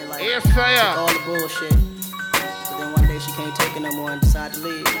Yes, sir. Took all the bullshit. But then one day she can't take it no more and decided to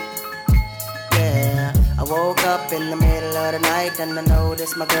leave. Yeah, I woke up in the middle of the night and I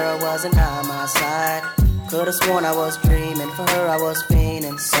noticed my girl wasn't by my side. Could've sworn I was dreaming, for her I was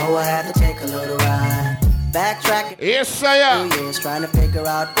fiending, so I had to take a little ride. Backtracking, yes, sir. 2 years trying to figure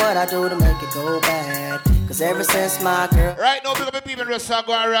out what I do to make it go bad. Cause ever since my girl, right now, people just are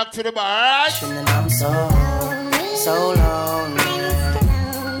going to rock to the bar, right? and I'm so lonely,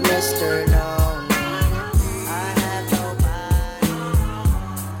 Mr. Lonely. I have nobody.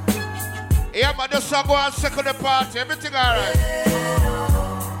 Yeah, man, just go and second the party, everything alright.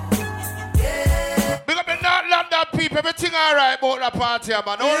 Big up the North London people, everything alright about the party,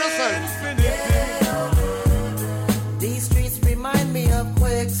 man. No listen. These streets remind me of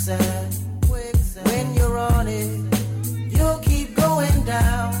quicksand. When you're on it, you'll keep going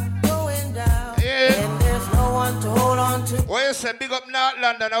down. Yeah. And there's no one to hold on to. What you say, big up North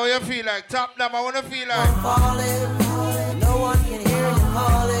London, how you feel like? Top them, I want to feel like. Falling, no one can hear you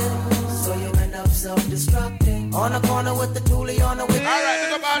calling. So you end up self-destructing. On the corner with the toolie on the way. Alright,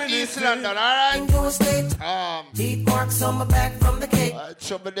 big up on East London, alright? Deep marks on my back from the cake.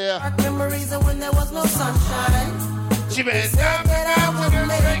 Trouble there. Dark memories of when there was no sunshine. She They said that I wouldn't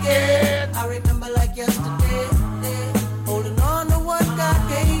make it. I remember like yesterday, holding on to what God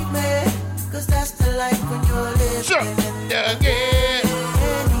gave me. Cause that's the life when you're living sure. in the Again.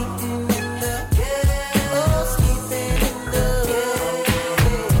 eating in the sleeping in the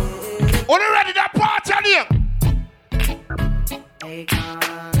Are you ready to party on here?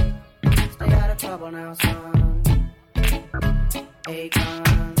 Akon, stay out of trouble now, son.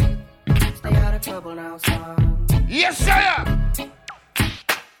 Akon, stay out of trouble now, son. Yes, sir.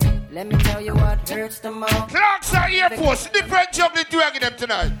 Let me tell you what hurts the most. Clark's are Airforce. Different juggling dragging them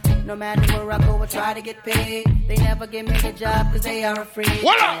tonight. No matter where I go, I try to get paid. They never give me the job cause they are afraid.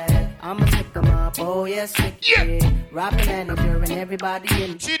 Voila! I'ma stick them up, oh yes, stick it. Robbing manager and everybody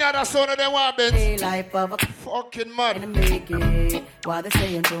in See now that son of them one the bit. life of a Fucking mad. and make it. While they're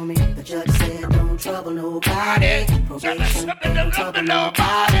saying to me, the judge said don't trouble nobody. Probation, don't trouble nobody.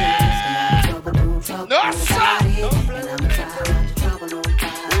 Stay out of trouble, don't trouble No, nobody. sir. And I'm trying not to trouble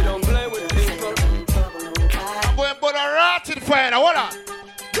nobody. We don't play with people. Don't trouble nobody. I'm going to put a rat in fire now, what up?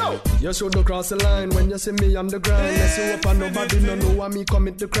 Go! You shouldn't cross the line when you see me on the grind. Mess you up and nobody no know why me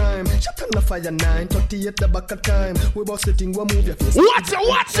commit the crime. Shut on the fire 9:38 the back of time. We both sitting, we move your face.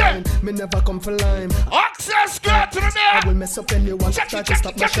 Watch it? Me never come for lime. Access girl to the I mayor. will mess up anyone try to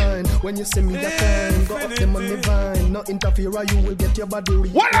stop my shine. When you see me that time, go up them on the vine. No interfere or you will get your body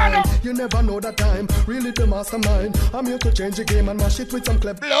rewind. You never know that time, really the mastermind. I'm here to change the game and mash it with some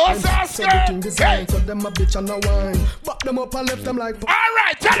clever Blows lines. us, So the thing girl. design, so them a bitch and a wine. Back them up and left them like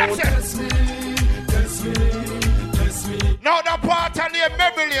Alright, tell them say. test me. Now the part on the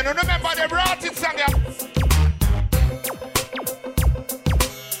Maryland. Remember the rat song here.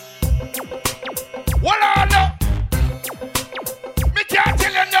 Voila, no. Me can't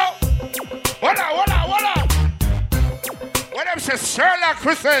tell you no. Voila. What them say Sherlock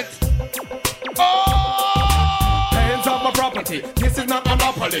Crescent. Oh! Hands off my property, this is not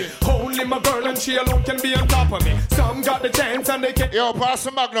monopoly. Only my girl and she alone can be on top of me. Some got the chance and they can't. Yo, pass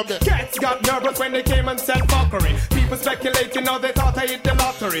some magnum there. Cats got nervous when they came and said fuckery. People speculating now they thought I hit the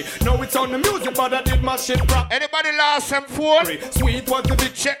lottery. No, it's on the music, but I did my shit properly. Anybody lost some phone? Sweet was the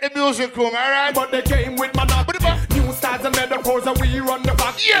big Check the music room, alright? but they came with my knock. New styles and metaphors and we run the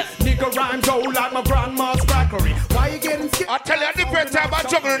back. Yeah. Nigga rhymes old like my grandma's crackery. Why you getting scared? I tell you a different time about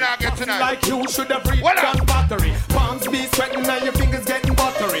juggling now get tonight. Like you should have reached What up? gun battery. Palms be sweating and your fingers getting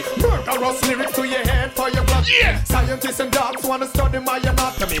buttery. Murderous lyrics to your head for your blood. Yeah. Scientists and dogs wanna study my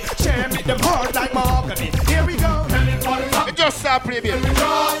anatomy. Jam it them hard like mahogany. Here we go. And it was It just start playing, baby.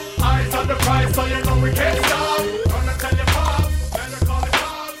 eyes on the prize, so you know we can't stop. Gonna tell you pops, better call it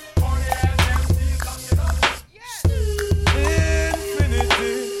pops. Horny ass MCs on your nuts.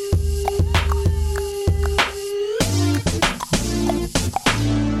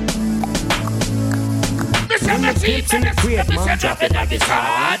 When the pigs in the crib, mom, drop it like it's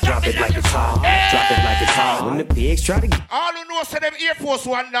hot. Drop it like it's hot. Drop it like it's hot. When the pigs try to get all who know say them Airforce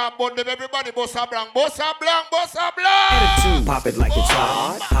one now, but them everybody boss a blank. Pop it like it's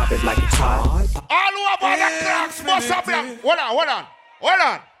hot. Pop it like it's hot. All who have all the cracks, boss a blank. Hold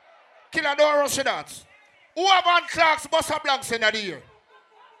on. Killer don't rush that. Who have on cracks, boss a blank in the year?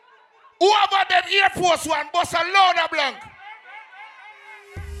 Who have on them Airforce one, boss a load of blank?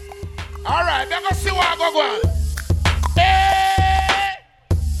 All right, let us see what I go on. Hey!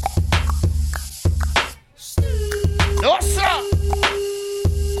 No, sir.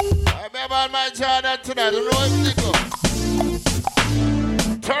 I remember my Jordan tonight. I don't know if you go.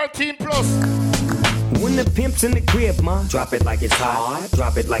 14 plus. When the pimp's in the crib, ma, drop it like it's hot.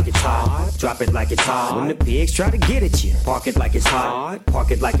 Drop it like it's hot. Drop it like it's hot. When the pigs try to get at you, park it like it's hot.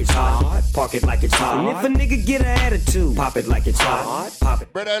 Park it like it's hot. Park it like it's hot. And if a nigga get an attitude, pop it like it's hot. Pop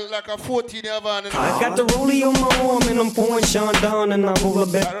it. Brother, like a 14-year van. I got the rollie on my arm and I'm pouring Sean down and I'm over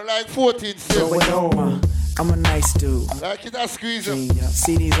back. I don't like 14 still. Throw it on. I'm a nice dude. Like it, I squeeze him.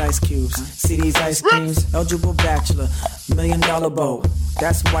 See these ice cubes, see these ice creams. Eligible bachelor, $1 million boat.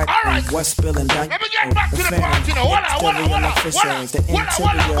 That's white. Right. What's spilling down? Let me get back to the party now. The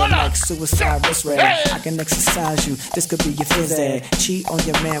interior like suicide wrist rag. I can exercise you. This could be your phys ed. Cheat on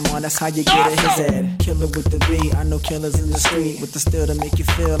your man, man. That's how you get a his ed. Killer with the B. I know killers in the street with the steel to make you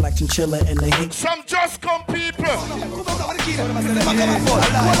feel like chinchilla in the heat. Some just come people.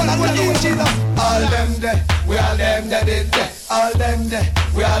 All them there, we all them that is there. All them there,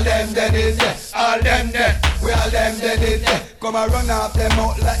 we all them that is there. All them there, we all them that is there. Come and run off them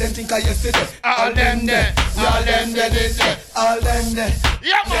out like them think I yesterday. All them there, all them that is there. All them there.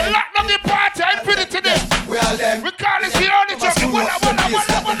 Yeah, man, lock down the party. I'm finished today. We all them. We call it the only joke.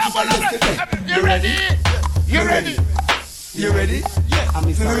 You ready? You ready? You ready? Yeah, I'm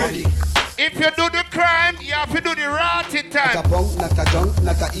ready. If you do the crime, you have to do the rotting time. Not a bunk, not a junk,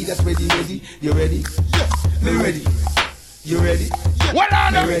 not a idiot. Ready, ready. You ready? Yeah, me ready. You ready? Yeah, what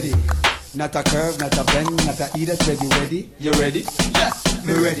are me ready. Not a curve, not a bend, not a idiot. Ready, ready. You ready? Yeah,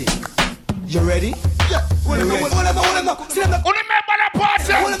 me ready. You ready? Yeah, me ready. Hold on, see them. Only member the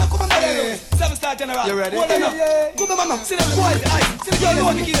party. Hold on, come on, Seven-star general. You ready? Hold on, go to mama. See them boys, eyes. See them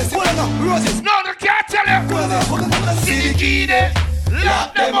girls, hold on, roses. No, they can't tell you. Hold on, see the key there.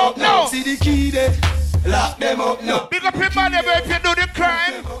 Lock them up now. See the key there. Lock them up now. Big up your man, if you do the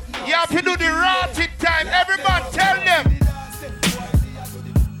crime, you have to do the rotting time. Everyone tell them.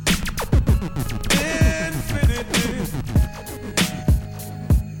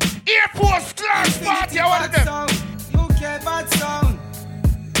 Airforce class party, I want them. UK bad sound.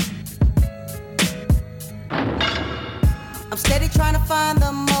 I'm steady trying to find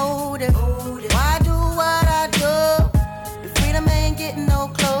the motive. Why do what I do? The freedom ain't getting no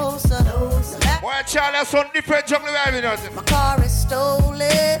closer. Boy, Charlie, that's some different jungle we having. My car is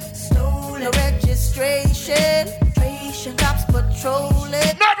stolen. No registration. Cops patrolling.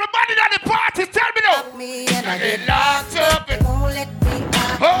 No, everybody at the party, tell me now. Me and I get locked up. They won't let me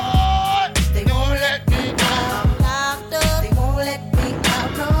out. Oh, they won't let me out. I'm locked up. They won't let me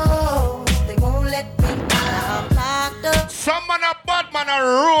out. No, they won't let me out. I'm locked up. Some man a bad man a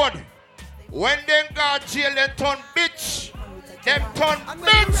road. When they got jail, they turn bitch. Them turn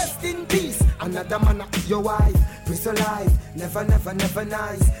bitch. Rest in peace. Another man, your wife. Prison life, never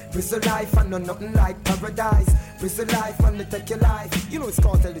nice. Prison life, I know nothing like paradise. Prison life, and they take your life. You know it's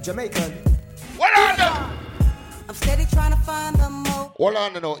called the Jamaican. What on now? I'm steady trying to find the mo. Hold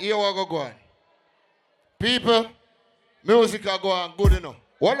on now. Here we go on. People, music are go on good enough.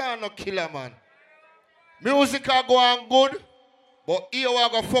 Hold on no killer man. Music are go on good, but here we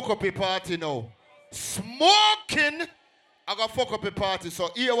go fuck up a party now. Smoking, I go fuck up a party. So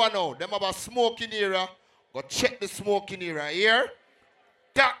here we know. Them about smoking era. Go check the smoking era here.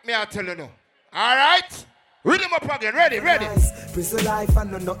 That me I tell you now. Alright? Read them up again. Ready? Prison life, I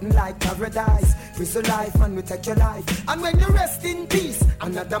know nothing like paradise. Prison life, and we take your life. And when you rest in peace,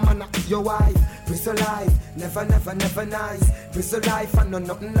 another man, your wife. Prison life, never nice. Prison life, I know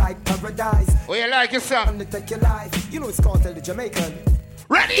nothing like paradise. Oh, you like your song? And we take your life. You know it's called the Jamaican.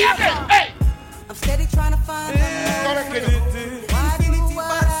 Ready again? Hey! I'm steady trying to find the mo. Why do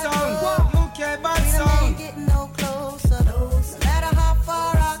what I do? Freedom ain't getting no closer. No matter how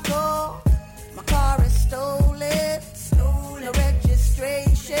far I go, my car is stolen. No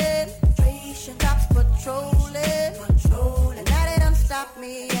registration. Cops patrolling. And now they don't stop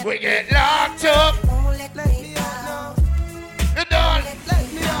me. We get locked up. They won't let me out. You done.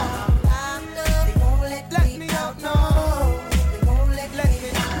 Let me out. Locked up. They won't let me out. No. They won't let me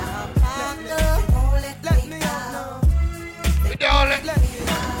out. Locked up. They won't let me out. You done.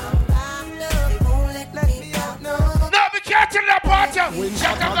 Catching the party,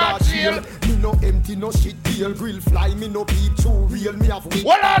 shut up, jail. Me no empty, no shit deal. Grill fly, me no peep too real. Me have weak.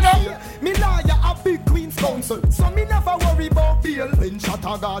 What are you? Me lawyer a big Queen's Council, so me never worry about bail. When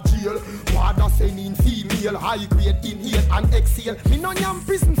Chattaga jail, water sending female, high grade inhale and exhale. Me no yam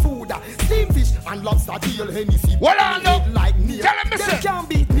prison food, steam fish and lobster tail. Hennessy, what are you? Like me, tell him, they can't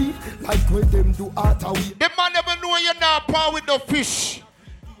beat me like when them do Artawi. The man never know you're not power with no fish.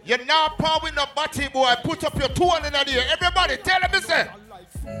 You're not power with no batty boy. Put up your 200 in the air. Everybody, tell him, say.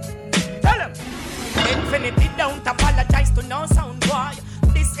 Tell him. Infinity don't apologize to no sound boy.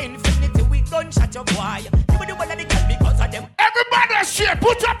 This infinity we gunshot your boy. You will do one of the girls because of them. Everybody shit,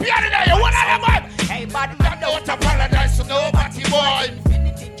 put up your hand in there. What are man? Hey, bad man, don't apologize to nobody, boy.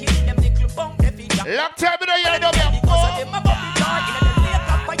 Long time in the year, no more.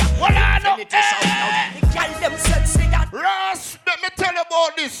 What I know? Ross, let me tell you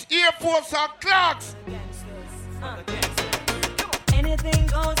about this. Airforce and Clarks. Anything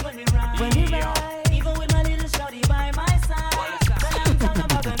goes when you ride. When you ride. Even with my little shorty by my side.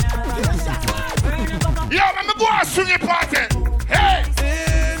 Yo, let me go and swing your party. Hey!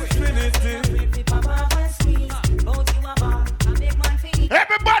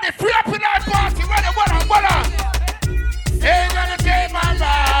 Everybody free up in our party. Ready, what on? Hey, you gonna take my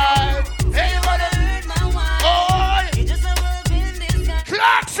life. Hey, you gonna hurt my wife. Oh, you just a wolf in this guy.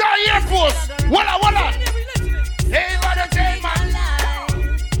 Clarks or Airforce. What on? Hey, you gonna take my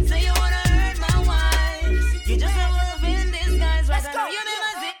life. So you wanna hurt my wife. You just a wolf in this guy's right. Let's go. You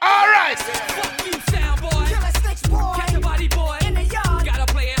never see. All right. Fuck you, sound boy. Killer snitch boy. Catch a body boy. In the yard. Gotta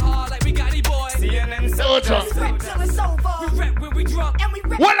play it hard like we got boy. CNN soldier. We rap till it's over. We rap when we drunk. And we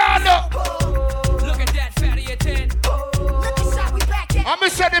rap. What on? Look at that fatty at 10. I'm going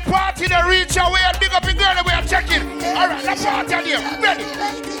to say the party that reach away and big up the girl that we are checking. All right, the party on here. Ready?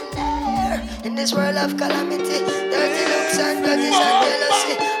 In this world of calamity, dirty looks and grudges and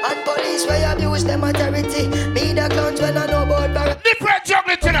jealousy, and police where abuse them authority. Me the clowns when I know about barrack. Different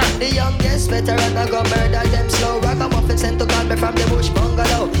juggling tonight. The youngest veteran I go murder them slow. Ragamuffin sent to call me from the bush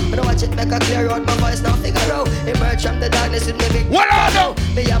bungalow. When I watch it make a clear out, my voice now figure out. Emerge from the darkness with me big. What I know?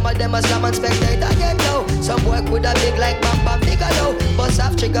 Me and my dem a slam and spectate again now. Some boy coulda big like Bam Bam Bigelow. Bust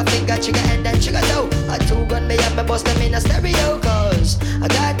off trigger finger, trigger and then trigger toe. A two gun me and me bust them in a stereo. Cause I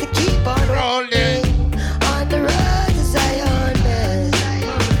got to keep on rolling on the road to Zion.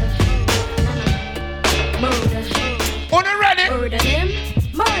 Murder. On the ready? Murder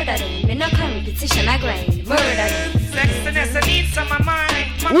them. In a competition I grind. Murder them. Sexiness, I need some of mine.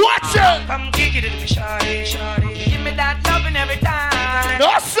 Watch it. Come kick it in me, shawty. Give me that loving every time.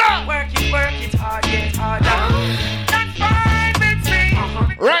 No, sir. Work it hard, get harder. Not fine with me.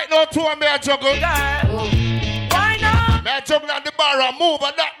 Right now, two of me a juggle. Girl, why not? Me a juggle at the bar and move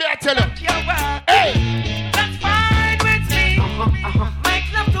and that me a tell you. Hey. That's fine with me. Make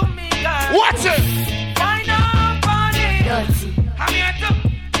love to me, girl. Watch it. Why not, buddy? Dirty. I'm here to.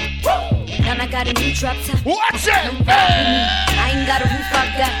 Now I got a new drop top. Watch it. I ain't got a roof, I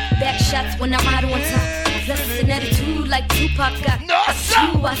got back shots when I'm out on top. Plus an attitude like Tupac got. No, sir.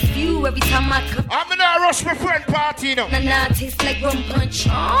 I spew every time I come. I'm gonna rush my friend party now. Nah, it tastes like rum punch.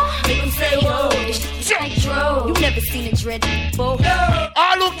 Make them say, oh, it's like dro. You never seen a dread before.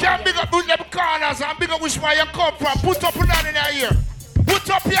 All who can big up with them corners and big up which way you come from. Put up your hand in the ear. Put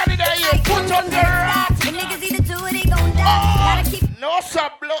up your hand in the ear. Put up your rat. The niggas either do it, they gon' die. Gotta keep. No, sir,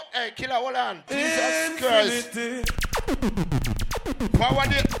 blood. Hey, killer, hold on. Jesus Christ.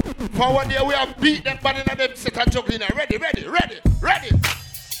 Forward there, we have beat them, but in them set and juggling. Ready.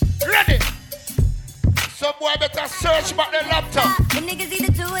 Some boy better search back the laptop. The niggas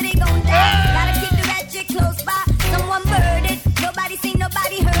either do it, they gon' die. Gotta keep the ratchet close by. Someone murdered. Nobody seen,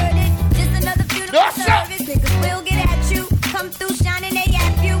 nobody heard it. Just another beautiful service. Niggas will get at you. Come through shining, they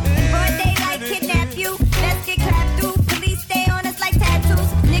at you. In broad daylight, kidnap you. Let's get clapped through. Police stay on us like tattoos.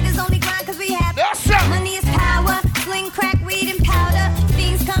 Niggas only grind cause we have money is power. Sling, crack, weed, and powder.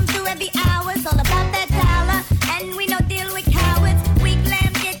 Things come through every hour. It's all about that dollar. And we don't deal with cowards. Weak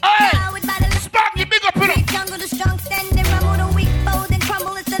lamb get devoured by the street jungle. The strong stand and rumble. The weak fold and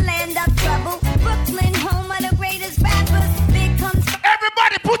crumble. It's the land of trouble. Brooklyn, home of the greatest rappers. Big comes.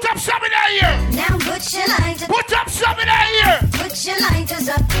 Everybody put up some in the ear. Now put your lighters. Put up some in the ear. Put your lighters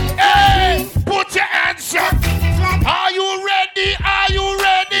up. Hey, put your hands up. Are you ready? Are you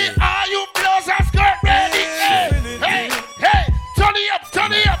ready? Are you blouse and skirt ready? Hey, turn it up.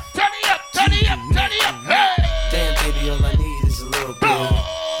 Hey. Damn, baby, all I need is a little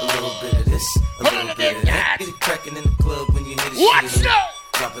bit of this, a little bit of that. Get it cracking in the club when you hit it. Watch that.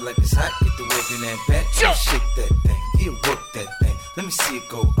 Drop it like it's hot. Get the work in that back. Shake that thing. Yeah, work that thing. Let me see it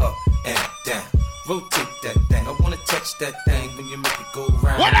go up and down. Rotate that thing. I wanna touch that thing when you make it go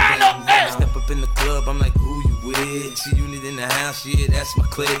round. What I know? Step up in the club, I'm like, who you with? See unit in the house, yeah, that's my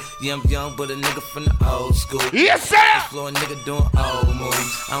clique. Yeah, I'm young, but a nigga from the old school. Yes, sir. Floor nigga doing old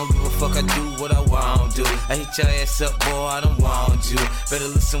moves. I don't give a fuck, I do what I want to. I hit your ass up, boy, I don't want you. Better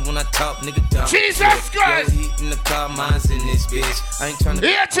listen when I talk, nigga, don't. Jesus Christ. Heat in the car, mine's in this bitch. I ain't tryna.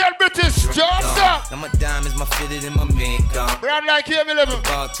 Here, tell British, Joseph. Now my diamonds, my fitted, and my mink on. Brand like here, me living.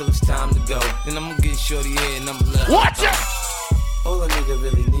 Ball till it's time to go. Then I'm gonna get shorty here and I'm left. Watch it. All a nigga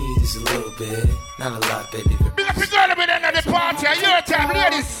really need is a little bit. Not a lot, baby. Big up the girl at the end of the party. Your time,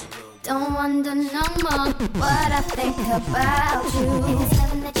 ladies. Don't wonder no more what I think about you. If it's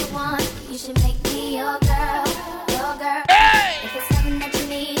something that you want, you should make me your girl, your girl. Hey! If it's something that you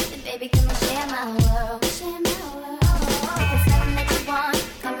need, then baby, come and share my world, share my world. If it's something that you want,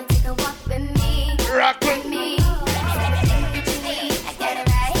 come and take a walk with me, rock with me. Everything that you need, I got it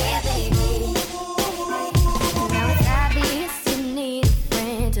right here, baby. Now it's obvious you need a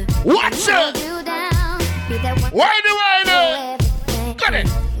friend to watch hold it. you down. Be that one. Why do I know? Got it.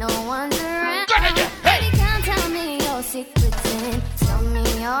 No one's around. Got it. Hey. You can't tell me your secrets and tell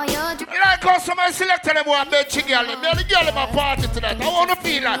me all your dreams. Like how somebody selected them one bed girl. Me and the girl in my party tonight. I want to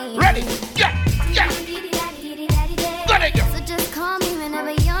feel like ready. Yeah. Got it. So just call me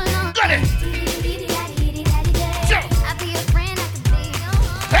whenever you're alone. Got it. Sure. I'll be your friend, I can be your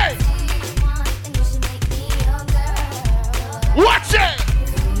home. Hey. Then you should make me your girl. Watch it.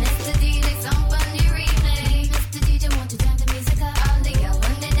 Mr. DJ, somebody replay. Mr. DJ, won't you turn the music up? All the girls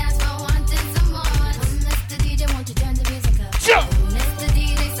when they dance for wanting some more. Mr. DJ, won't you turn the music up? Sure. Mr.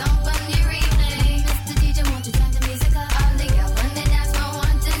 DJ, somebody replay. Mr. DJ, won't you turn the music up? All the girls when they dance for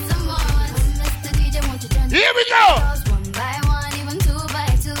wanting some more. Mr. DJ, won't you turn the Here we go. one by one, even two by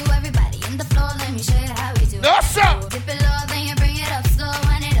two. Everybody in the floor, let me show you how we do. No, sir. Dip it low, then you bring it up slow.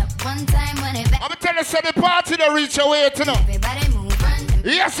 Wind it up one time, when it back. I'm telling you, so the party don't reach away to know. Everybody move, run.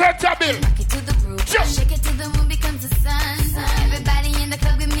 Yes, sir, Tabil. Rock it to the groove. Sure. Shake it till the moon becomes the sun. Everybody in the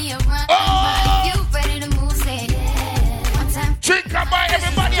club, give me a run. Oh. You ready to move? Say yeah. One time. Drink by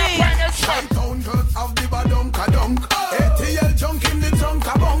everybody up by the sun. Town girls of the badonka dunk. ATL junk in the trunk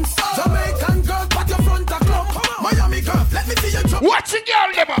a bounce. Jamaican girl, put your front a clump. Miami girl, let me see you jump. Watch it, girl,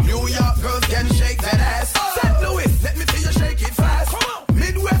 them. New York girls can shake that ass. St. Louis, let me see you shake it fast.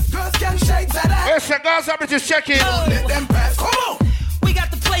 Midwest girls can shake that ass. Listen, girls, I'm just checking. Let them pass. Come on. We got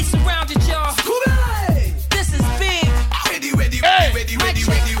the place surrounded, y'all. Scooby. This is big.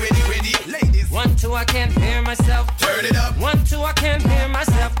 Ready. Ladies, 1, 2, I can't hear myself. turn it up. 1, 2, I can't hear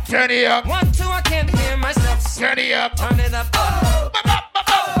myself. Turn it up. 1, 2, I can't hear myself. Turn it up. Turn it up.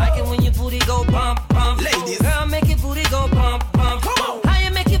 Like it when your booty go bump, bump. Ladies. Girl, make your booty go bump, bump. Come on. How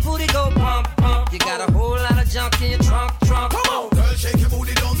you make your booty go bump, bump? You got a whole lot of junk in your trunk. Come on. Girl, shake your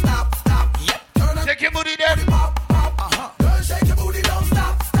booty, don't stop. Yep. Turn up. Take your booty there. Pop. Girl, shake your booty, don't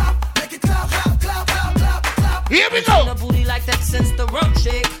stop. Make it clap. Here we Seen go. a booty like that since the rump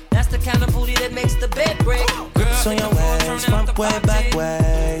shake. That's the kind of booty that makes the bed break. Girl, So your ways, front way, back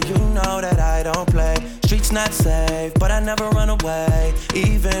way. You know that I don't play. Streets not safe, but I never run away,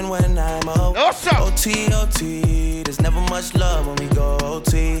 even when I'm away. No, sir. OT, there's never much love when we go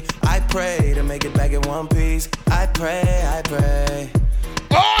OT. I pray to make it back in one piece. I pray.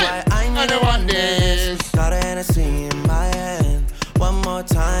 Why I need one this. Got a Hennessy in my hand. One more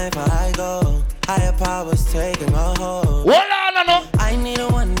time before I go. Higher powers taking a hold. Hold on, no. I need a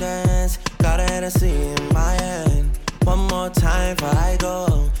one dance. Got a Hennessy in my hand. One more time before I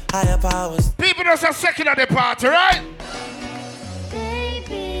go. Higher powers. People just a second at the party, right?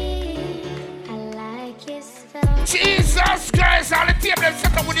 Baby, I like your stuff. Jesus Christ, all the table them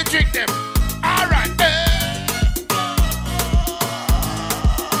set up when you drink them. All right.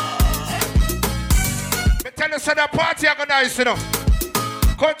 Me tell you, so the party are gonna nice, you know.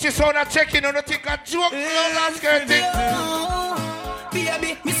 Country sound a checking on the thing a joke. Last girl thing.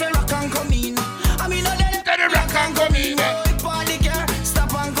 Baby, me say rock and come in. I mean, no, Then the rock and come in. party girl,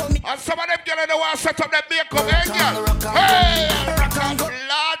 stop and come in. And some of them girls don't want to set up that makeup, eh, girl? Hey!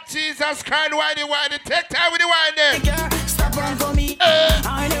 Lord Jesus Christ, whiny. Take time with the wine there. Girl, stop and come in.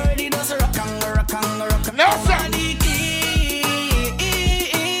 I ain't ready, just rock and. No, sir.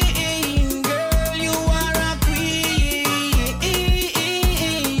 Girl, you are a queen.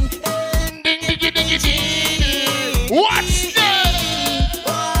 Watch that!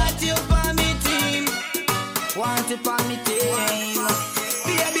 Want you for me team.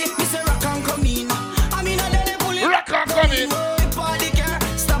 Baby, me say rock and come in. I mean, I don't pull it. Rock and come in. Party girl,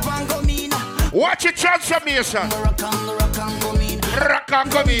 stop and come in. Watch your transformation. Rock and come in. Rock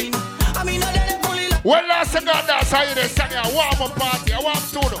and come in. I mean, I don't pull it. Well, last thing I dance, how you dey sing a warm up party, a warm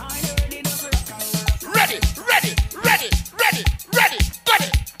tune. Ready. Got it.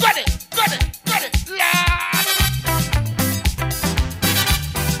 Lord.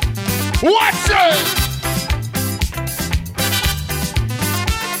 Watch it.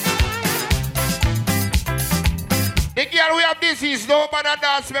 The girl we have disease, no man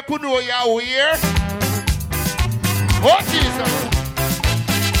dance, me could know you here. Oh, Jesus.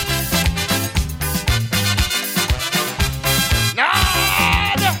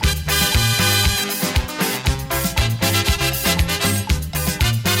 Nah.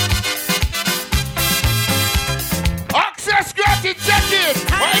 Access granted, check it.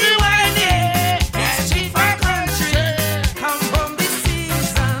 Why do you want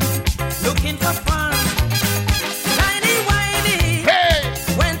think of fun. Tiny whiny,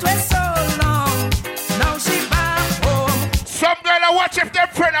 went away so long. Now she back home. Some girl I watch if their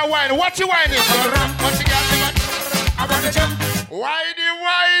friend are whining. What you whining? What you got? I wanna jump. Whiny,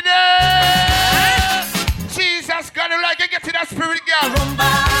 whiny. Jesus, God, like you get to that spirit, girl.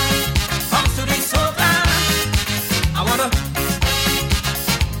 Rumba, comes to the soca. I wanna.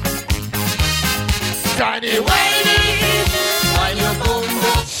 Tiny whiny, whine your boom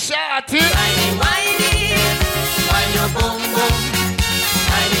boom. Shorty. Tiny whiny, whine your boom boom.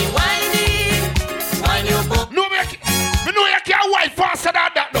 Tiny whiny, whine your boom. No, me know you can't whine faster than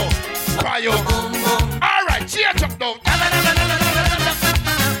that, though. Try your boom boom. All right, cheers up, though.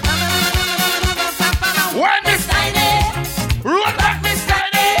 When Miss Tiny, run back, Miss Tiny.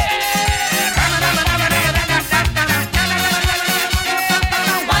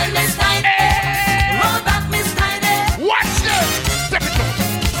 While Miss Tiny, roll back Miss Tiny. Watch this. Step it up,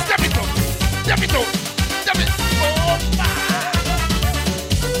 step it up, step it up, step it. Oh my.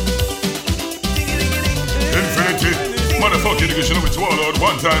 Infinity, motherfucking niggas, you know it's all out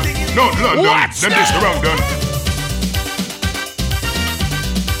one time. No London, Watch them this around done.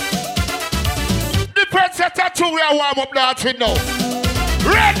 Set a two we are warm up dancing now.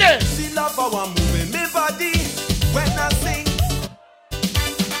 Ready? She love how I'm moving me body when I sing.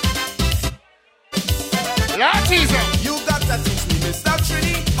 Lord Jesus. You got to teach me, Mr.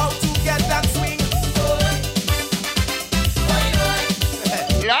 Trini, how to get that swing.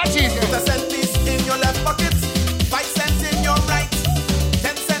 Lord Jesus. Put a cent piece in your left pocket, 5 cents in your right,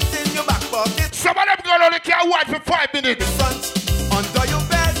 10 cents in your back pocket. Some of them girls only can't wait for 5 minutes. In front, under your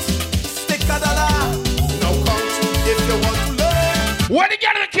bed, stick a dollar. If you want to learn. When the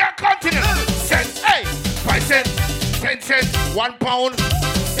girl can't continue. Cents, hey, 5 cents, 10 cents, £1.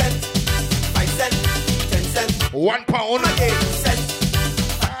 Cents, 5 cents, 10 cents, £1. again, cents.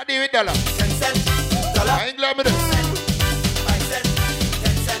 I do it dollar. 10 cents, dollar. I ain't glad with it. 5 cents,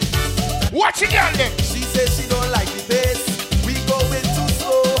 10 cents. Watch it, girl, then. She says she don't like the pace. We going too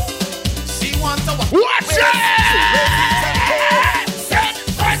slow. She wants to watch it.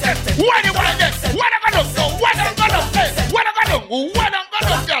 What you want this? What I gonna do? What I gonna do? What I gonna do? What I gonna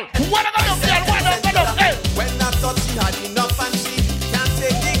do, girl? What I gonna do, girl? What I gonna do? When I thought she had enough and she can't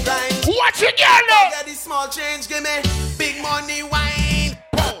take the grind. Watch it, girl, get the small change, give me big money wine.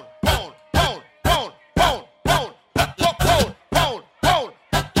 Pound, pound, pound, pound, pound, pound, pound, pound, pound, pound,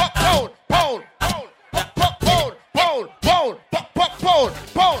 pound, pound, pound,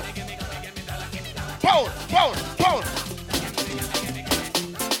 pound, pound, pound, pound, pound.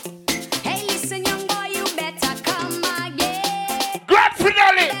 Hey, listen, young boy, you better come again. Grand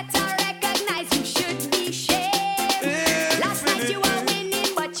finale. Better recognize you should be shamed. Last night you were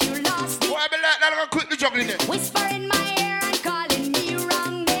winning, but you lost it. Why be like that? I'm quickly juggling it. Whisper in my ear and calling me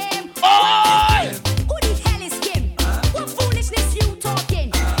wrong name. Oh! Who the hell is Kim? What foolishness you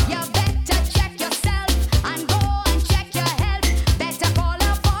talking? You better check yourself and go and check your health. Better call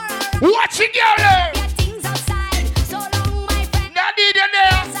her for a ride. Watch it, girl. Get things outside. So long, my friend. Not need you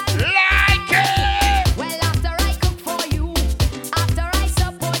there. Like it. Well, after I cook for you, after I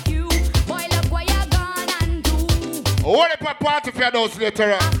support you, boy, look what you're gonna do. What if I party for those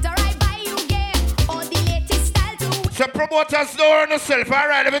later on? After I buy you game, or the latest style too. So promoters don't run yourself,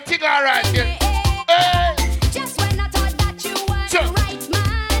 alright? Everything alright. Yeah. Hey. Just when I thought that you were the right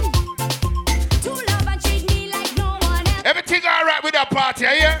man to love and treat me like no one else. Everything alright with that party,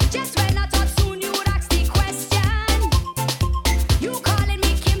 yeah? Just when I thought soon you'd ask the question, you calling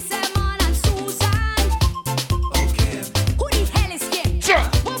me Kim, Simon, and Susan. Okay. Who the hell is Kim? Sure.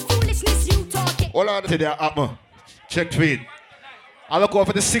 What foolishness you talking? Hold on to that, Atma. Check tweet. I look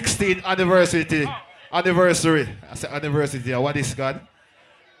over the 16th anniversary. I said anniversary. What is God?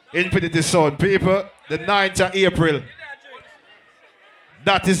 Infinity Sound. People, the 9th of April.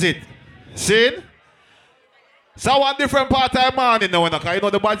 That is it. See? So one different part of the morning now, because you know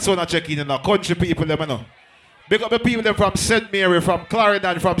the bad son are checking in the country people, them, you know. Big up the people them from St. Mary, from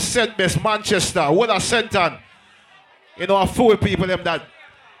Clarendon, from St. Bess, Manchester, Willa Senton. You know, a fool people them that.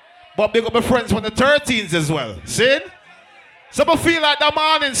 But big up my friends from the 13th as well. See? So I feel like the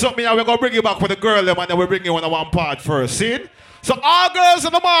morning something, and we're going to bring you back with the girl them, and then we'll bring you on one part first. See? So all girls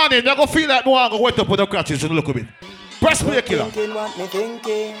in the morning, they're going to feel like no one going to wait up with the crutches and look a bit. Press play, killer.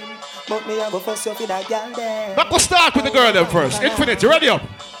 But me, I go first you for that girl there. Let's go start with the girl them first. Infinity, ready up.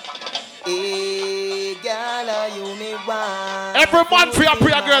 Hey, girl, you me want. Every month for your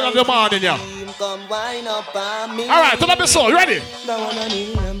prayer girl in the morning, yeah. Come wind up on me. Alright, turn up the soul, ready?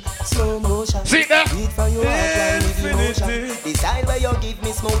 Slow motion. See there? Decide where you give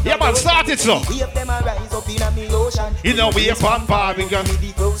me smoke. Yeah, man, start it so. Wave them a rise up in a me ocean. You know we are pop popping, girl.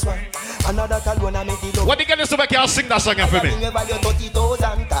 Another alone I make it up. What the girl is to make you sing that song for me?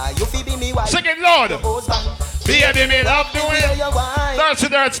 Sing it, Lord. Baby, me love the way. Dirty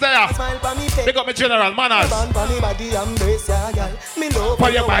dirts there. Pick up my general manners.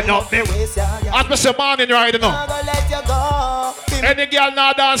 Put your mind up there. As me say morning right now. Any girl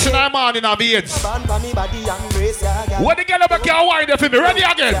now dancing in the morning of AIDS. What the girl ever can wine there for me? Ready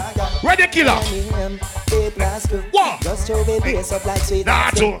again? Ready, killer? One. Nah,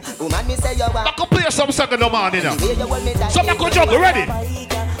 two. I can play some song in the morning now. So I can juggle. Ready?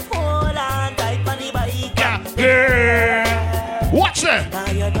 Yeah. Watch that.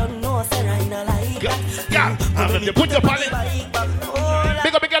 Yeah. You put your pallet.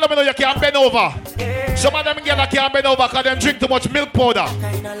 Big up, you can't bend over. Some of them girls can't bend over because they drink too much milk powder.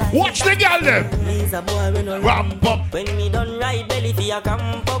 Watch the girl them. Ramp up.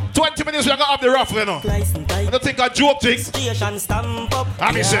 20 minutes we are going to have the rough, you know. I don't think I joke things. I'm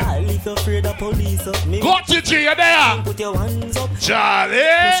got you, G, you're there. Charlie.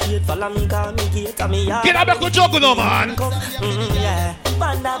 Get up back with juggle, no, man. I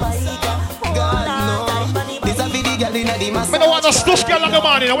don't want a stush girl on the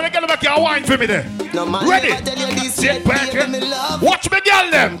morning. I want to get back your wine for me there. Ready? Sit back. Watch me, girl,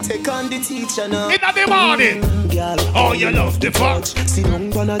 them. Take on the teacher now. In the morning. Oh, you love the fuck.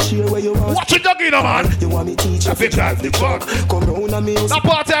 Watch it, doggy, no, man. You want me teach you? I feel like the fuck. Come round on me. That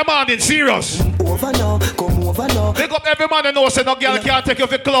part of the morning, serious. Over now. Come over now. Pick up every man that knows that no girl can't take you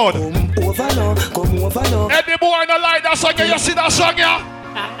for cloud. Come over now. Come over now. Every boy in the light that song, you see that song, yeah?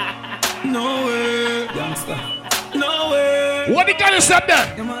 No way. Youngster. No way. What the girl is up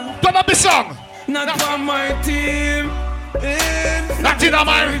there? Turn up the song. Not on my team. Not in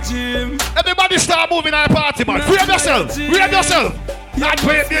my regime. Everybody start moving at a party, man. Free yourself. Free yourself. Not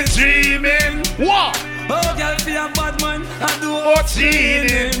with the dreaming. What? Oh, girl, feel a bad man. I do all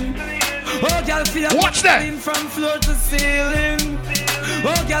cheating. Oh, girl, feel a watch that. From floor to ceiling.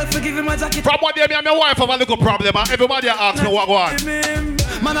 Oh, girl, forgive me my jacket. From what day me and my wife have a little problem, man. Everybody asks me what going.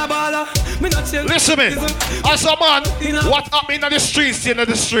 Listen me, as a man, what happened in the streets, in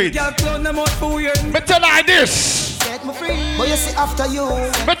the street? Me tell her this. Set me free. But you see after you.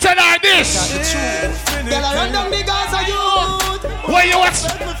 Me tell her this. Girl, I run down because of you. Where you at?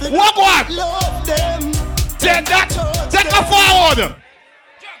 What one? Love them. Take that. Take her forward.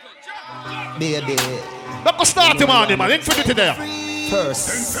 Baby. Let me start the morning, man. Infinity there. First.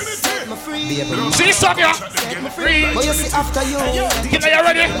 Set me free. See, Sonia? Free. But you see after you. Get you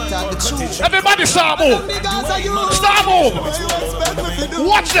ready? Everybody start move. Start move.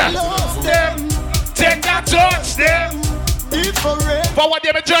 Watch that. Take that touch them. For what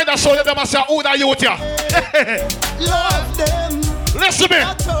they join us, so they must say, who are you here? Love them. Listen to me.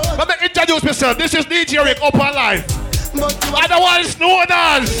 Let me introduce myself. This is DJ Rick up on live. Otherwise known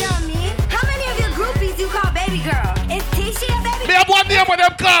as. How many of your groupies you call baby girl? Is Tisha a baby girl? They have one name when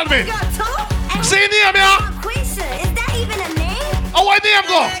them call me. See name here? Quisha. Is that even a name? Oh, what name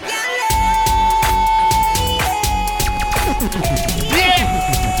go?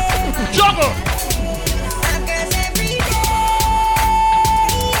 Yeah. Juggle.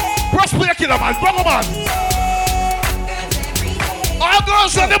 Press play killer, man. Brother, man. All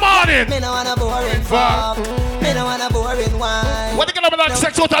girls in the morning. Me no wanna boring fuck. Me no wanna boring wine. What the girl like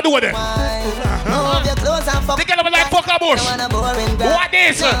sex what I do with it? Move your clothes and fuck. The girl like fuck a bush. What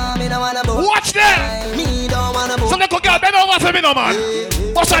is it? Watch them. Me don't wanna boring. So the girl bend over for me no man.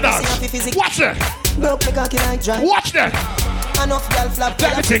 What's that? Watch them. Watch them. Enough girl flap.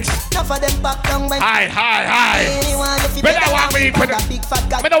 Let me think. Enough of them back down by. Hi. Better want me for that.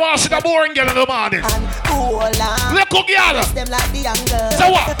 Better want to see the boring girl in the morning. Look who girl. So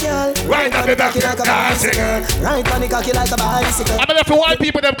what? Right at the back. Right on the cocky like a bicycle. I mean if you white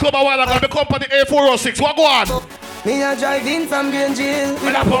people them club a while ago, the company A406. What go on? Me a driving from Green Jail.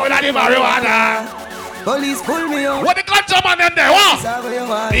 With a pound of the marijuana. Police pull me out. What the ganja man in there? What?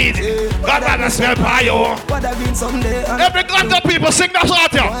 Easy. God rather smell by you. What I been someday. Every ganja people sing that song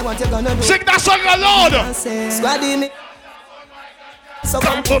here. Sing that song aloud. Squaddy me. So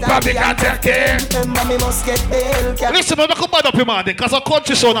come put public and take care. Remember me must get bail. Listen, man, come bad up your man because a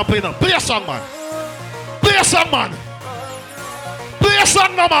country song I'm playing. Play a song, man. Play a song, man. Play a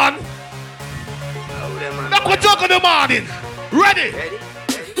song, no, man. Now we're talking in the morning. Ready?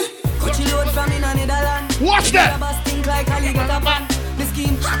 Watch that.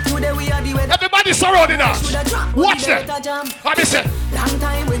 Everybody surrounding us. Watch that. What is it?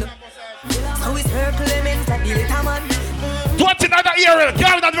 29 year,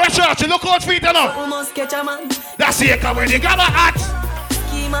 Gavin and the church. Look out feet enough. That's it. Come when you got a hat.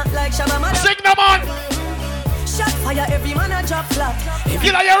 Sing them on. Shot fire, every man a drop flat.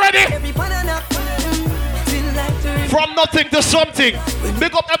 You know, you ready? Every pan a knock. From nothing to something.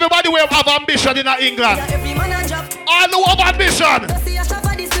 Big up everybody who have ambition in England. All who have ambition.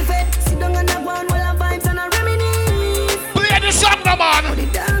 Play the song, no man.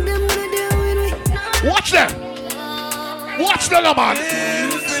 Watch them. Watch them, no man.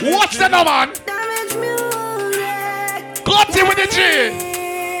 Watch them, no man. Got it with the G.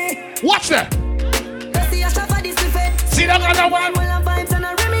 Watch them. See that other one?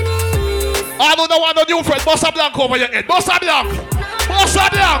 I don't want a new friend. Bossa Blanc over your head. Bossa Blanc. Bossa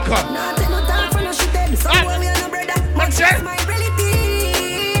Blanc.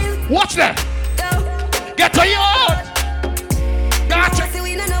 Watch that. Get to your own. Gotcha.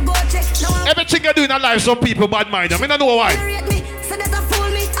 Everything you do in life, some people bad mind. I mean, I know why.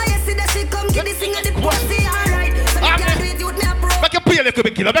 Make you play a little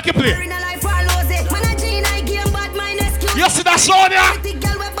bit, killer. Make you play. You see that song, yeah?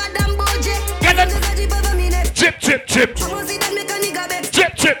 Get it. Chip, chip, chip.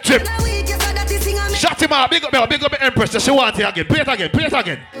 Chip, chip, chip. Shut him out. Big up the Empress. She want it again. Play it again. Play it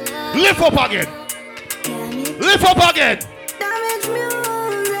again. Lift up again. Lift up again.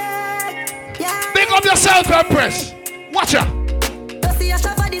 Big up yourself, Empress. Watch out.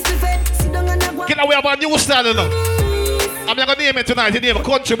 Get away about new style now. I'm not going to name it tonight. You name it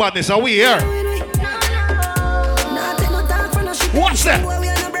Country Madness. Are we here? Watch that.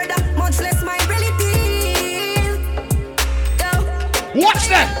 Watch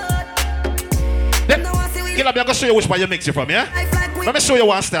that. Then, I'm going to show you which part you mix it from, yeah? Let me show you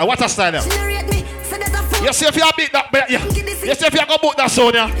one style. What a style, yeah? You see if you beat that, yeah. You see if you go book that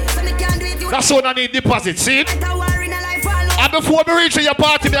sound, yeah? That sound I need deposit, see it? And before we reach your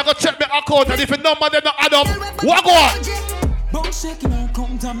party, I'm going to check my account, and if the number does not add up, what go on?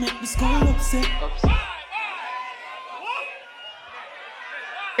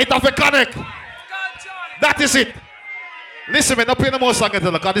 It have a connect. That is it. Listen, man, don't play no more song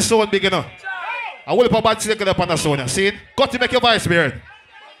until because this sound big enough. I will put a bad stick up on the sound. See it? Cut to make your voice heard.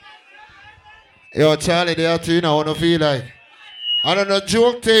 Yo, Charlie, there too, you know, I don't feel like. I don't know,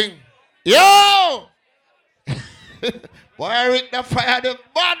 joke thing. Yo! Boy, Rick the fire, the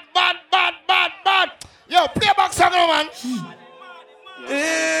bad. Yo, play back song, man.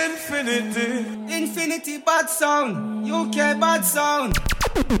 Infinity bad sound. UK bad sound.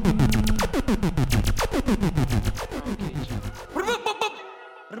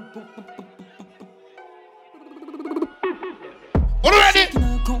 What ready?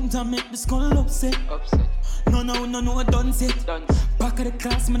 No, done set. Back of the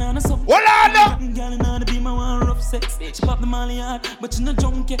class, man, on a sub. Hold on, no. Be my one rough sex. She pop the molly hard, but you no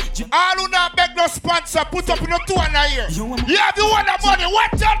junkie. All who not beg no sponsor, put up in the 2 and a year. You have the one that money.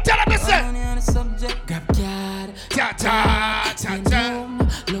 What tell me, say? Grab card. Ta-ta.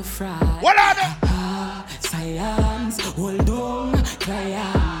 Low fry. What on, no? Science. Hold on.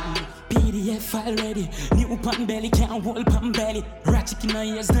 Client. PDF file ready. New pan belly, can't hold pan belly. Ratchet in my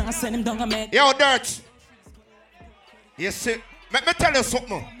ears, now send him down a med. Yo, Dirt. You see, let me tell you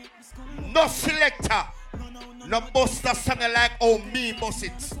something. No selector, no buster song like oh me bust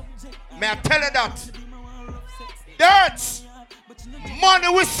it. May I tell you that? Dirt. Money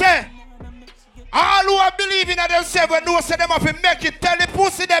we say. All who are believing in themselves and know say them have to make it. Tell the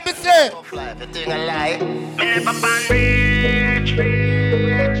pussy them to say. Tough life, it ain't a lie. Me never ban rich.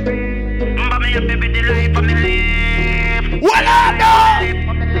 But me a baby the life of me live. What I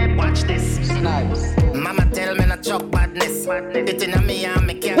know? Watch this. Nice. Mama tell me not chuck badness. It in a me and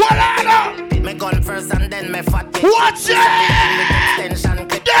me can't. What I know? Me gun first and then me fat. Watch it! Extension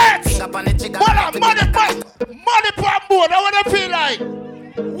clip. Yes! Finger on the trigger. Money pump board. I want to feel like.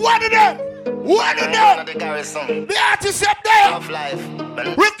 What of them? What of them? The artist up there. Tough life.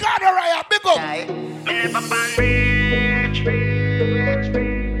 Ricardo Raya, big up. Me never ban rich.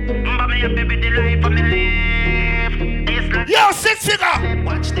 But me a baby the life of me live. Yo, 6 figure.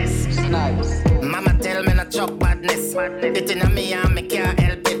 Watch this. Nice. Mama tell me not chuck badness. It in a me and me can't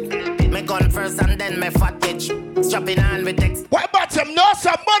help it. Me gun first and then me fat bitch. Strapping on with text. What about him? No,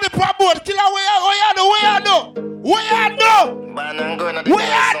 some money per board. Killer, where you do?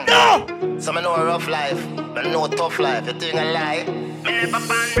 So me know a rough life, but no tough life. You think I lie? Me never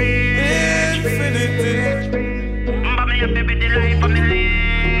ban rich. But me a baby the life of me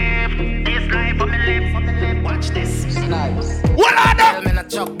live. This life of me live. Watch this. Nice. What are tell me not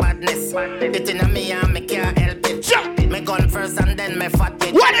chuck badness. It in a me and me can't help it. Me gun first and then me fat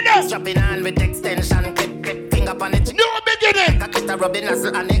bitch. What it is? Strapping on with extension clip. Finger on it. New beginning. Cock it a rubbing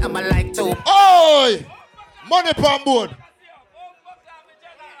hustle and it I'm a like too. Oi! Money per board.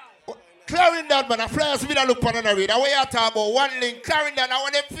 Clarendon, man, the flyers we don't look on the read. I want you to talk about one link. Clarendon, I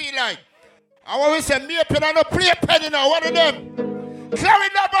want them feel like. I want to say, me a pen and a play penny now. One of them.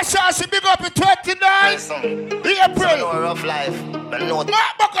 Clarendon, Bashashi, big up in 29. April. No rough life. But no.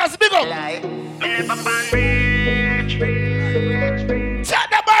 Mark Buckers, big up. Shut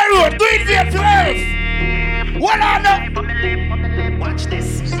the bar road. Do it there, 12. What on now? Watch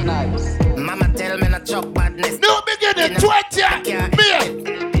this. Nice. Mama tell me not chop badness. New beginning, 20.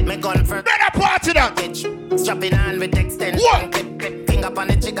 Me. Me gun for better party that. Strapping on with extension. What? Finger up on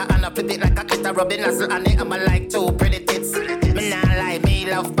the trigger and I flip it like a kid a rubbing nozzle and I'm like two pretty tits. Me nah lie, me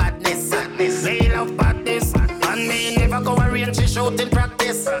love badness. Me love badness. And me never go arrange to shoot in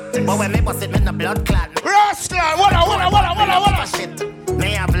practice. But when me bust it, me no blood clot. Rascal, what? Shit.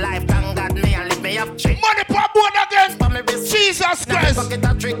 Me have life, thank God, me and live me have trick. Money pop one again. Jesus Christ.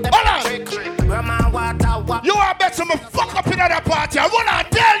 Hold on. You are better me fuck up in other party. I wanna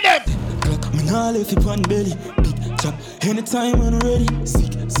tell them. Me nah left it on belly. Big chop. Anytime when I'm ready.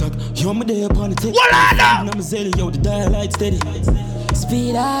 Sick, suck. You're my day upon the tip. What on now? I'm a zelly, yo, the dial light steady.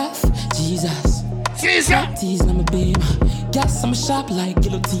 Speed off. Jesus. Tease, I'm a beam. Gas, I'm a sharp like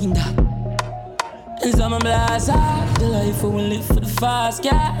guillotine that. And I'm a blazer. The life I will live for the fast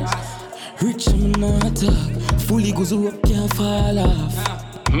gas. Rich, I'm not talk. Fully goes up, can't fall off.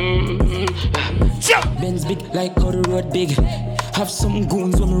 Benz big like how the road big. Have some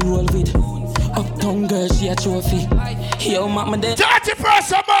goons when we roll with. Uptown girl, she a trophy. Yo, mama dead.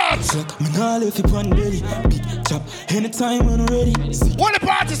 31st of March. Look, me nah left it on belly. Big chop. Anytime when I'm ready. One of the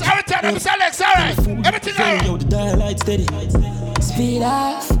parties, every time I'm Alex, alright. Everything alright. Yo, the dial light steady. Speed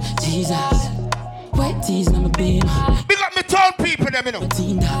off. Jesus. White tees, I'm a beam. Big up me town people, them, you know.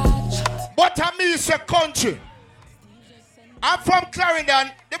 But I mean, it's a country. I'm from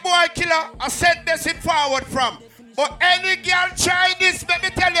Clarendon. The boy killer, I sent this in forward from. But any girl try this, let me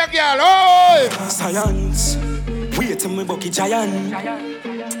tell you, girl. Oh! Science. Wait till me bucky giant.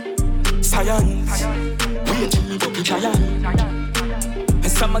 Science. Wait till me bucky giant.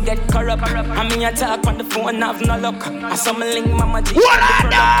 Some get corrupt. I mean, I talk on the phone, have no luck. I saw me link Mama G. What on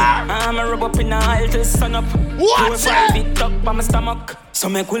that? I'm a rub up in the aisle till sun up. What's that? It up on my stomach. So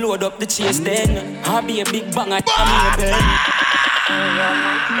make we load up the chase then. I'll be a big bang at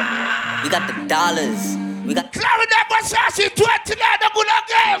We got the dollars. We got Clarendon Versace 29 the good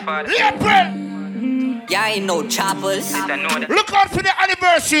again. April. Y'all ain't no choppers. Look out for the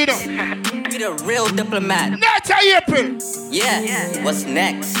anniversary, though. Be the real diplomat. Next April. Yeah. What's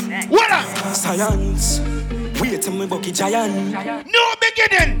next? What up? Science. Wait till me bucky giant. New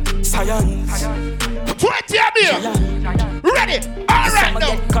beginning. Science. 20 a beer. Ready? Alright now.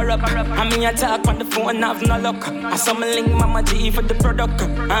 Get corrupt. I mean, I talk on the phone, have no luck. I saw me link Mama G for the product.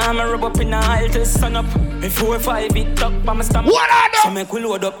 I'm a rub up in the aisle till sun up. Before 5 it up on my stomach. What on so make we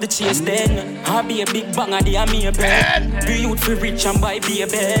load up the chase then. I'll be a big banger, the me a ben. Be youth for rich and buy be a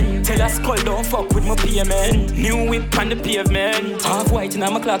ben. Tell us call don't fuck with my PMN. New whip on the pavement. Half white and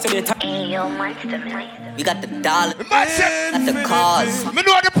I'm a clock today. We got the dollar. Got the cars. Me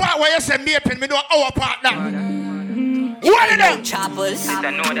know the part where you say me pen. Me know our part now. What are them? Choppers. Y'all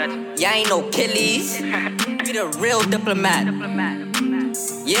ain't no killies. Be the real diplomat.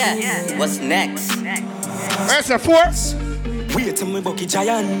 Yeah. What's next? Where's the force? Wait till me bucky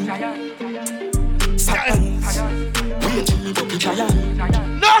giant. Science. Wait till me bucky giant.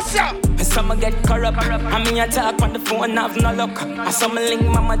 No, sir. Some get corrupt. I mean, I talk on the phone, have no luck. I saw me link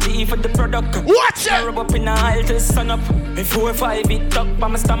Mama G for the product. Watch it. I rub up in the aisle till sun up. Before 5 it up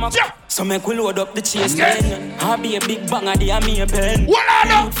on my stomach. Yeah. So make we load up the chase then. I'll be a big banger, the me a pen. What are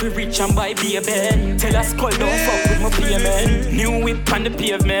them? Youth for rich and buy be a ben. Tell us call don't fuck with my PMN. New whip on the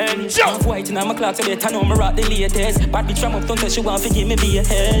pavement. Yeah. Half white and I'm a clock so better know me rock the latest. Bad bitch from uptown tell she want to give me be a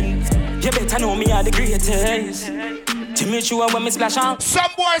hand. You better know me are the greatest. To make sure when me splash on.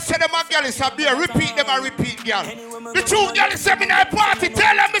 Some boys say them a girl is a beer. Repeat them and repeat, girl. The two girls say me na party.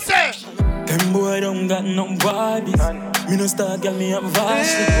 Tell them me say. Them boy don't got no bodies. Me no star girl, me have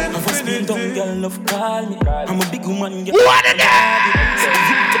vastly. I'm a spin down girl, love call me. I'm a big woman, girl. What is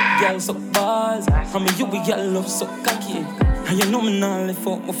that? Girl so bars. I'm a you girl, love so cocky. And you know me now left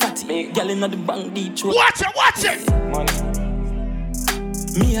out my fatty. Girl inna the bank beach. Watch it.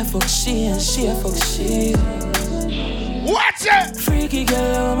 Me a fuck she and she a fuck she. Watch it. Freaky girl,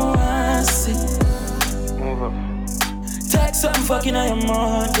 I'm a want see. Move up. Take some fucking on your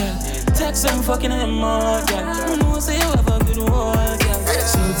mouth, girl. Take some fucking on your mouth, girl. I know say you have a good one, girl.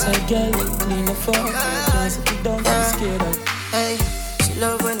 So tight, girl, clean the fuck. Can't sit it down, I'm scared of. Hey, she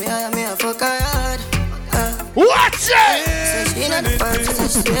love when me hire me a fuck her hard. Watch it. Say she not the first, so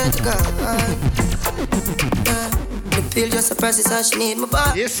she swear to God. The Feel just a person, so she need my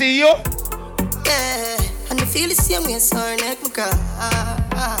back. You see you? Yeah, and I feel the same way, so her neck, my girl.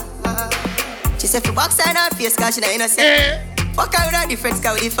 She said, for box on her face, cause she not innocent. Fuck her with her difference,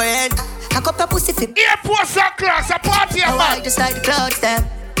 cause we different. I cup her pussy fit. Airforce and class, a party, man. I just like the clouds, them.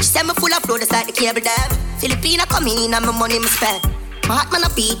 She said, me full of flow, just like the cable, them. Filipina come in, and my money, me spend. My heart, man, I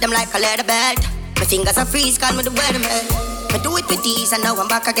beat them like a leather belt. My fingers are freeze, call me the weatherman. I do it with these, and now I'm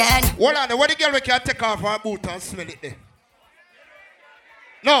back again. Hold on, what the girl we can take off her boot and smell it there?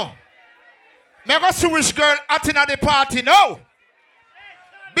 No. Me go see which girl acting at the party now.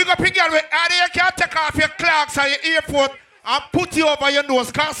 Big up your girl, you can take off your clocks and your earphone and put you over your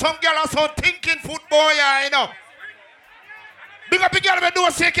nose. Cause some girl are so thinking football, you know. Big up your girl, you know,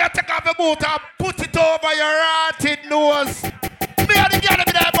 so you can take off your boot and put it over your rotted nose. Me and the girl in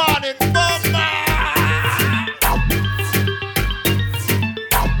the morning. Mama.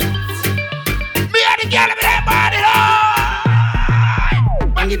 Me and the girl in the morning.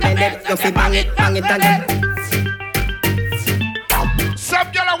 Bang it, bang it, you feel bang it again.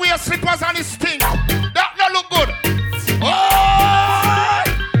 Some girl wear slippers and it stink. That don't look good. Oh!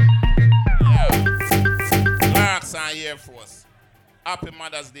 Clarks and Airforce. Happy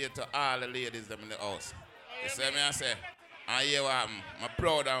Mother's Day to all the ladies them in the house. You see me, I say, and you I'm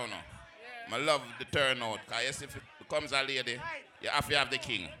proud of you. I love the turnout. Because yes, if it becomes a lady, you have to have the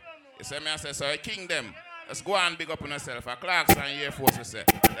king. You see me, I say, so a king them. Let's go and big up on yourself. A Clarks and Airforce, we say.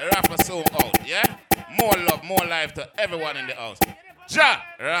 The rapper soon out, yeah? More love, more life to everyone in the house. Ja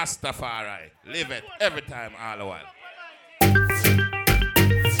Rastafari. Live it every time, all the while.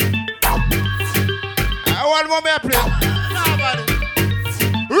 I want more me play. Nobody.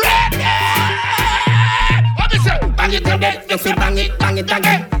 Ready! What is it? Bang it again, you feel bang it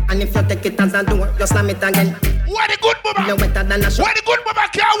again. And if you take it as a door, you slam it again. What the good mama? You wetter than a shot. What the good mama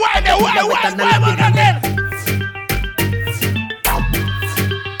can't wind it? Why again?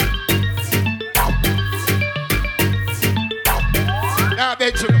 Now,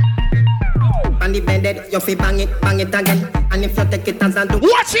 Benjamin. On the bed, you feel bang it again. And if you take it as a door.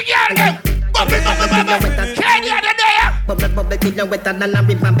 Watch it again. Bubble. Can you the day? Bubble till you wetter than a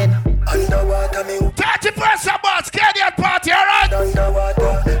river bed. Underwater me. 31st of March, Canadian party, alright?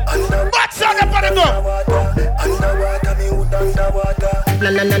 Underwater. What's on the bottom go? Underwater me. Underwater.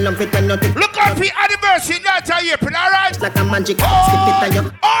 No, pretend nothing. Look out for anniversary night of April, alright? Like a magic. Skip it and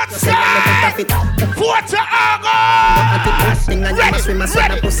you. Outside! 4th of August! Ready!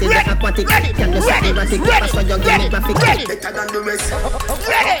 Better than the rest.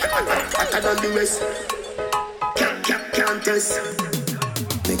 Ready! Better than the rest. Can't test.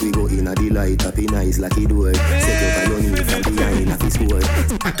 Make we go in a delight, happy nice like it would. Set up a your knee from behind a fist word.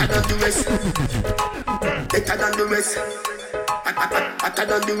 Better than the rest. Better than the rest. Better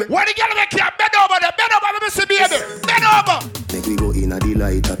than the rest. What the girl make you bend over there? Bend over, Mr. Baby. Bend over. Make we go in a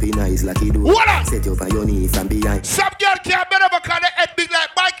delight, happy nice like it would. Set up a your knee from behind. Some girl can't bend over because the head big like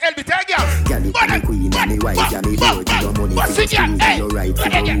Mike Elby. Tell girl. Girl, you the queen and the wife. Girl, you do your money for the school. Your right for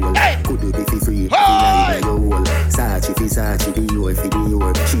the rule. Could do be free. Happy your whole. Sachi fi Sachi, Dior fi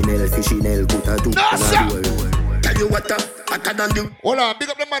Dior. Chanel fi Chanel, put a two. No, sir. Tell you what, better than the. Hold on, big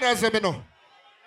up the mothers, you know.